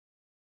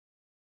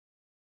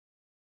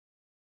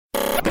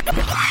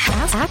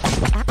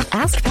AskPat.com.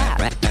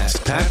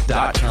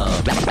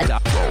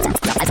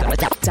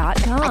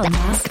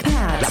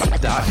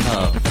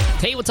 AskPat.com.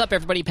 Hey, what's up,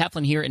 everybody? Pat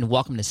Flynn here, and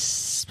welcome to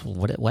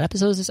what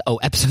episode is this? Oh,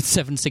 episode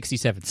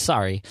 767.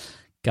 Sorry,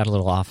 got a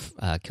little off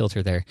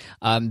kilter there.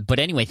 But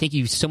anyway, thank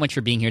you so much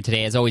for being here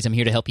today. As always, I'm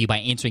here to help you by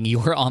answering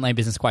your online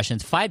business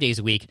questions 5 days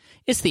a week.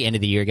 It's the end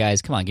of the year,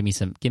 guys. Come on, give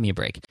me a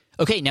break.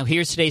 Okay, now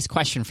here's today's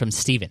question from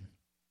Steven.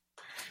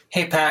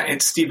 Hey, Pat,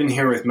 it's Steven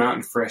here with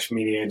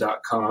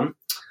mountainfreshmedia.com.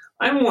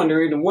 I'm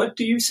wondering, what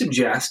do you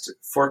suggest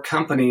for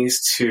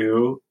companies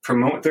to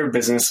promote their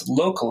business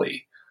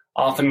locally?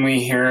 Often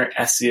we hear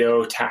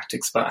SEO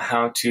tactics about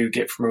how to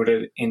get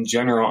promoted in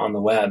general on the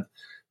web.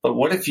 But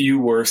what if you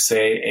were,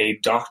 say, a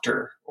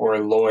doctor or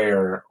a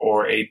lawyer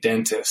or a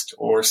dentist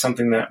or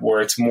something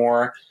where it's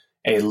more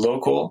a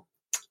local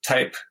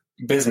type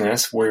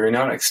business where you're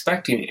not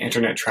expecting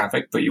internet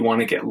traffic, but you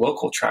want to get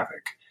local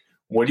traffic?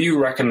 What do you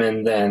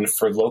recommend then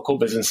for local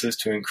businesses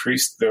to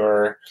increase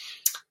their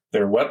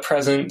web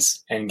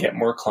presence and get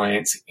more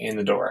clients in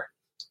the door?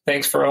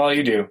 Thanks for all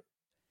you do.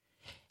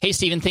 Hey,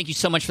 Steven, thank you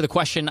so much for the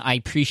question. I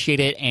appreciate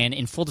it. And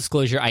in full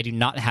disclosure, I do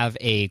not have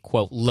a,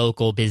 quote,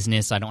 local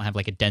business. I don't have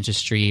like a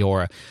dentistry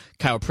or a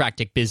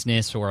chiropractic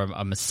business or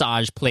a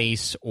massage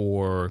place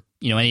or,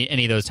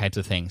 any of those types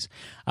of things.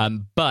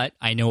 But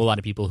I know a lot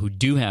of people who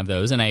do have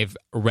those, and I've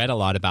read a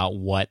lot about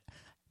what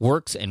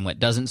works and what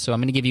doesn't. So I'm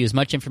going to give you as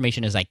much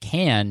information as I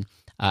can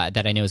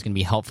that I know is going to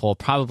be helpful.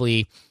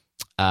 Probably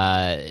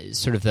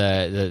sort of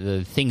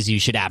the things you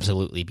should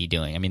absolutely be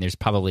doing. I mean, there's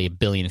probably a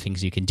billion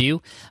things you can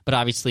do, but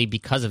obviously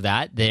because of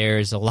that,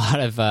 there's a lot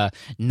of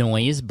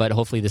noise, but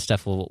hopefully this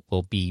stuff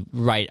will be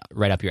right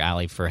up your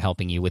alley for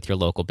helping you with your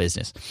local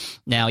business.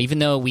 Now, even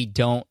though we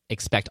don't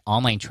expect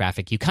online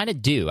traffic, you kind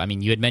of do. I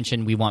mean, you had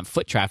mentioned we want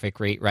foot traffic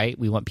rate, right?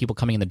 We want people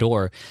coming in the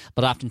door,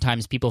 but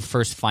oftentimes people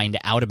first find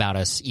out about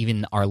us,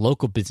 even our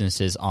local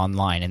businesses,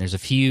 online, and there's a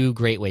few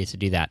great ways to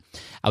do that.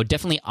 I would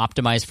definitely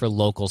optimize for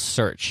local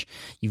search.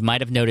 You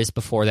might have noticed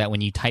before that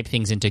when you type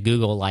things into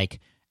Google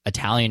like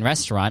Italian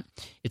restaurant,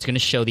 it's going to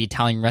show the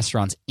Italian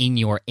restaurants in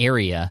your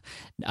area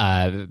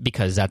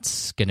because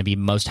that's going to be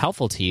most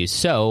helpful to you.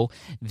 So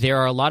there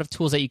are a lot of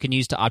tools that you can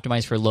use to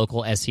optimize for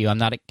local SEO. I'm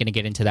not going to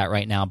get into that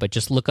right now, but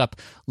just look up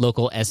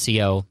local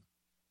SEO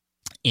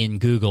in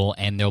Google,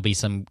 and there'll be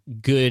some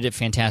good,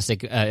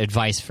 fantastic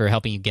advice for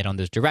helping you get on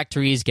those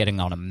directories, getting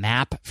on a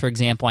map, for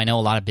example. I know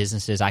a lot of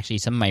businesses, actually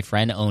some of my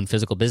friends own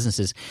physical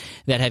businesses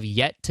that have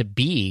yet to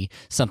be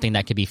something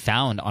that could be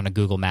found on a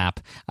Google map,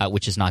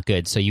 which is not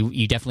good. So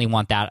you definitely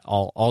want that,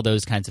 all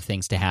those kinds of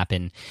things to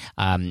happen.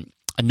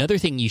 Another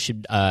thing you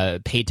should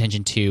pay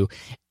attention to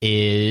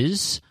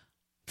is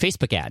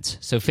Facebook ads.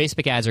 So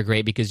Facebook ads are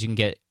great because you can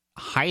get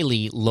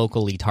highly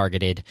locally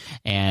targeted,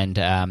 and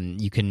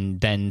you can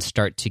then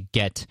start to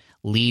get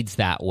leads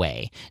that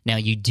way. Now,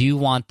 you do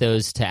want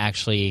those to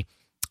actually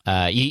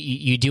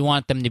you do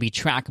want them to be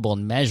trackable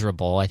and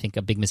measurable. I think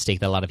a big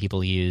mistake that a lot of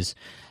people use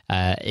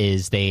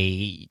is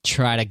they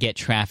try to get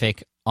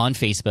traffic on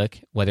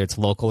Facebook, whether it's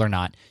local or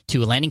not,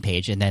 to a landing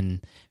page, and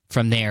then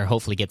from there,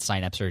 hopefully get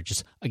signups, or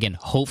just, again,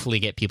 hopefully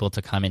get people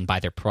to come and buy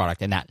their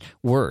product. And that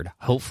word,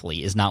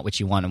 hopefully, is not what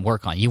you want to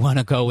work on. You want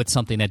to go with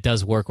something that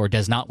does work or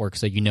does not work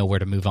so you know where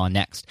to move on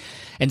next.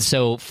 And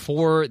so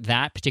for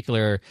that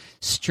particular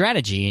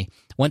strategy,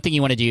 one thing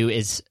you want to do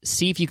is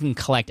see if you can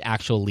collect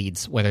actual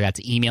leads, whether that's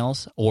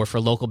emails or for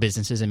local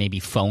businesses and maybe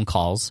phone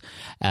calls,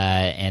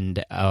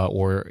 that's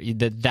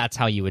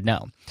how you would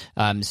know.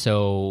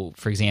 So,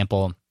 for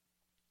example,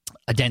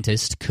 a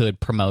dentist could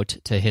promote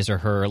to his or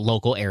her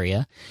local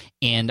area,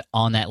 and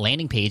on that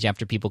landing page,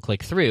 after people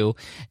click through,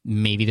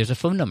 maybe there's a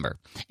phone number,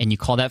 and you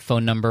call that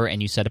phone number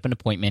and you set up an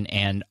appointment,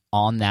 and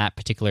on that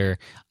particular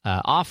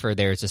offer,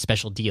 there's a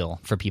special deal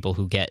for people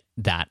who get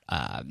that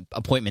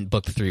appointment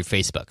booked through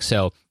Facebook.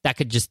 So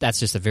that's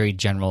just a very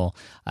general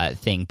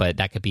thing, but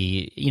that could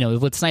be,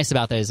 what's nice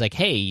about that is like,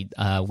 hey,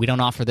 we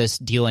don't offer this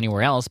deal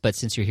anywhere else, but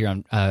since you're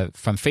here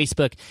from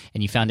Facebook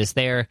and you found us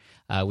there,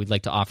 we'd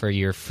like to offer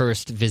your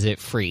first visit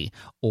free,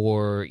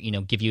 or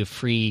give you a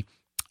free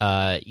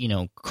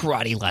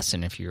karate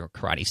lesson if you're a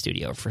karate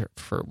studio for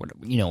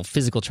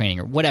physical training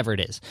or whatever it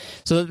is.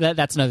 So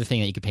that's another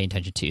thing that you could pay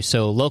attention to.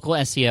 So local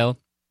SEO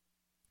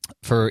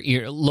for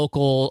your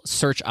local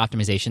search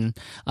optimization,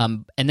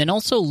 and then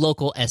also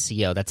local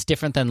SEO. That's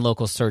different than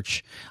local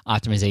search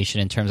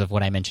optimization in terms of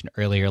what I mentioned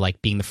earlier,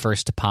 like being the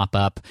first to pop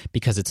up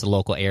because it's a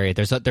local area.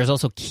 There's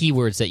also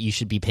keywords that you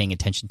should be paying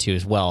attention to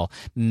as well.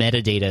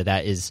 Metadata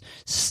that is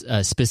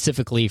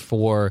specifically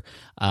for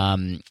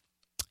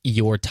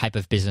your type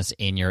of business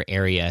in your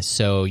area.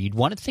 So you'd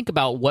want to think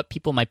about what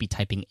people might be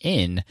typing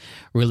in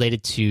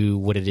related to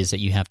what it is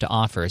that you have to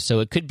offer. So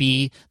it could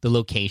be the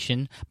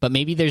location, but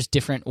maybe there's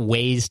different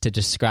ways to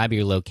describe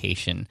your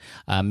location.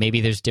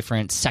 Maybe there's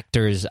different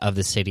sectors of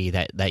the city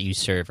that you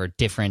serve, or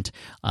different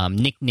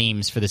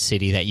nicknames for the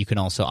city that you can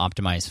also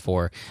optimize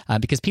for.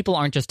 Because people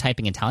aren't just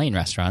typing Italian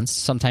restaurants.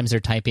 Sometimes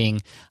they're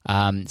typing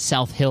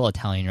South Hill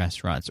Italian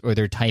restaurants, or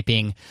they're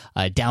typing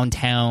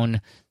downtown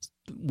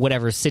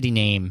whatever city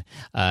name,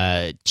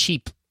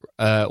 cheap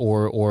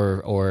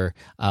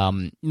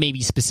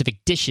maybe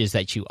specific dishes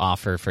that you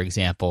offer, for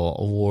example,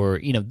 or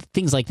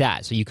things like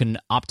that. So you can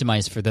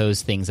optimize for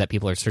those things that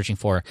people are searching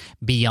for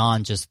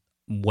beyond just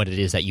what it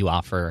is that you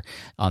offer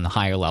on the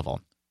higher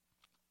level.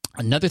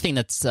 Another thing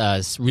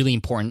that's really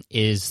important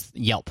is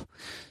Yelp.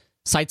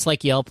 Sites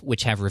like Yelp,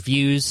 which have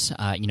reviews,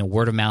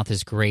 word of mouth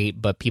is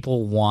great, but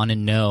people want to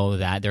know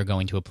that they're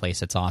going to a place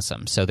that's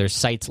awesome. So there's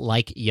sites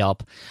like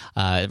Yelp.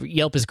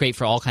 Yelp is great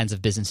for all kinds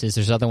of businesses.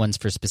 There's other ones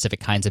for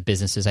specific kinds of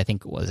businesses. I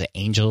think, was it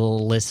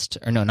AngelList?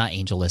 Or no, not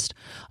AngelList.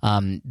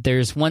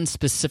 There's one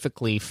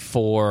specifically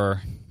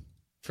for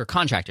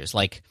contractors,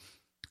 like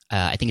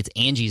I think it's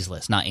Angie's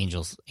List, not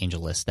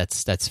AngelList.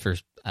 That's for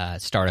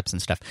startups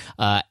and stuff.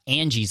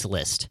 Angie's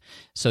List.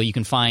 So you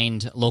can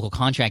find local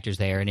contractors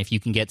there, and if you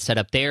can get set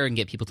up there and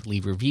get people to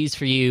leave reviews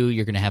for you,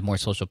 you're going to have more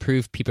social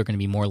proof. People are going to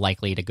be more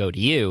likely to go to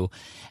you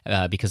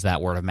because of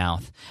that word of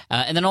mouth.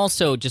 And then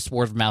also just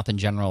word of mouth in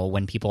general.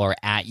 When people are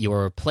at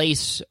your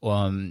place,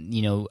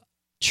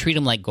 treat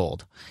them like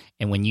gold.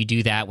 And when you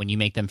do that, when you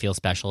make them feel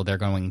special, they're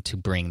going to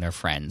bring their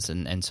friends.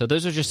 And so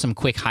those are just some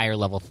quick higher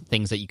level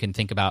things that you can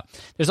think about.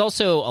 There's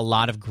also a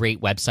lot of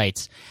great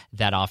websites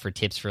that offer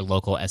tips for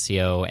local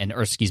SEO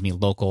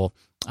local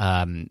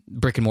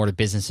brick and mortar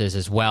businesses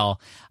as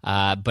well.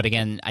 But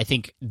again, I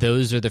think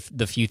those are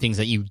the few things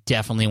that you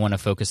definitely want to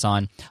focus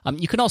on.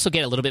 You can also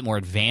get a little bit more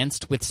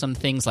advanced with some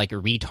things like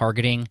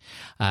retargeting.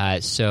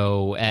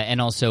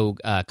 And also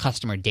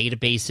customer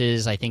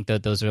databases. I think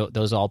that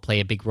those all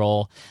play a big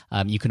role.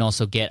 You can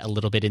also get a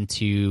little bit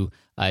into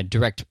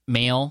direct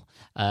mail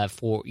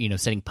for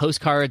sending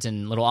postcards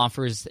and little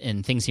offers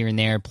and things here and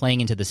there,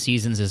 playing into the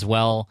seasons as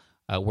well.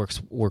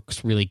 Works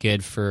really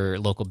good for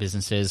local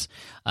businesses.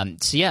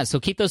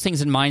 So keep those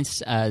things in mind,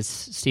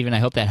 Stephen. I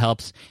hope that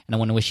helps, and I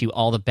want to wish you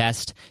all the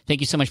best. Thank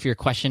you so much for your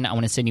question. I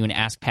want to send you an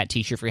Ask Pat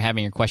t-shirt for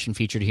having your question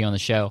featured here on the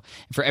show.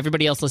 And for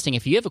everybody else listening,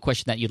 if you have a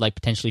question that you'd like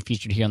potentially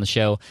featured here on the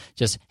show,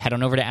 just head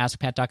on over to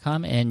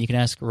askpat.com, and you can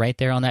ask right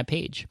there on that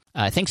page.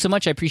 Thanks so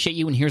much. I appreciate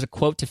you, and here's a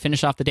quote to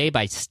finish off the day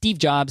by Steve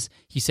Jobs.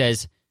 He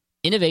says,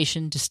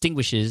 "Innovation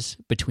distinguishes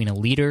between a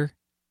leader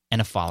and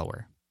a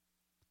follower."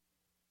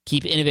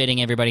 Keep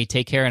innovating, everybody.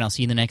 Take care, and I'll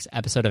see you in the next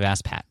episode of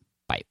Ask Pat.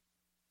 Bye.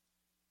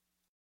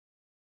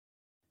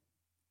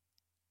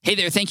 Hey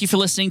there. Thank you for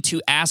listening to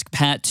Ask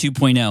Pat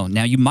 2.0.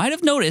 Now, you might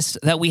have noticed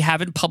that we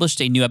haven't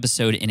published a new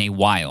episode in a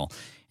while,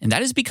 and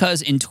that is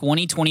because in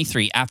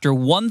 2023, after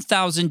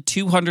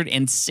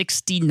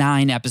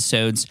 1,269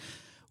 episodes,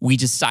 we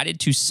decided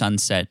to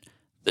sunset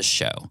the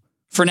show.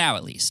 For now,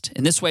 at least.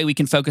 In this way, we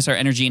can focus our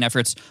energy and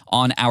efforts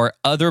on our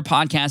other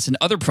podcasts and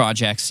other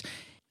projects.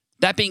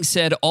 That being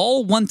said,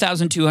 all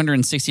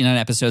 1,269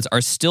 episodes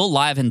are still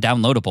live and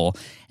downloadable,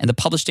 and the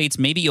published dates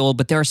may be old,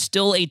 but there are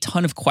still a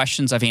ton of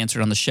questions I've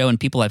answered on the show and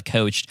people I've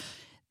coached.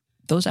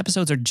 Those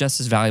episodes are just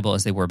as valuable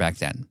as they were back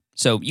then.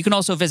 So you can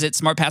also visit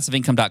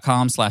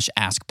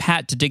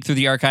smartpassiveincome.com/askpat to dig through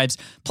the archives.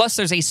 Plus,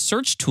 there's a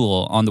search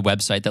tool on the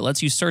website that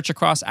lets you search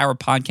across our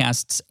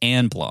podcasts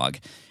and blog.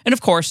 And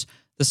of course,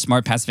 the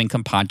Smart Passive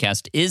Income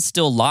podcast is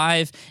still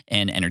live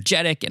and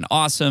energetic and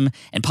awesome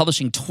and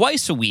publishing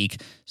twice a week.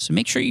 So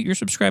make sure you're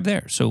subscribed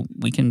there so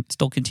we can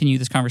still continue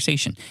this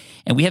conversation.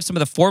 And we have some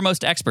of the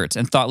foremost experts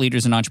and thought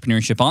leaders in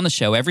entrepreneurship on the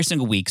show every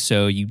single week,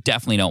 so you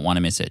definitely don't want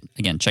to miss it.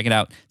 Again, check it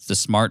out. It's the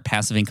Smart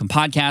Passive Income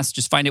podcast.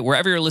 Just find it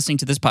wherever you're listening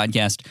to this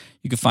podcast.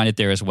 You can find it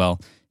there as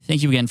well.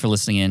 Thank you again for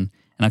listening in,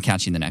 and I'll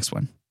catch you in the next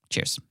one.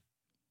 Cheers.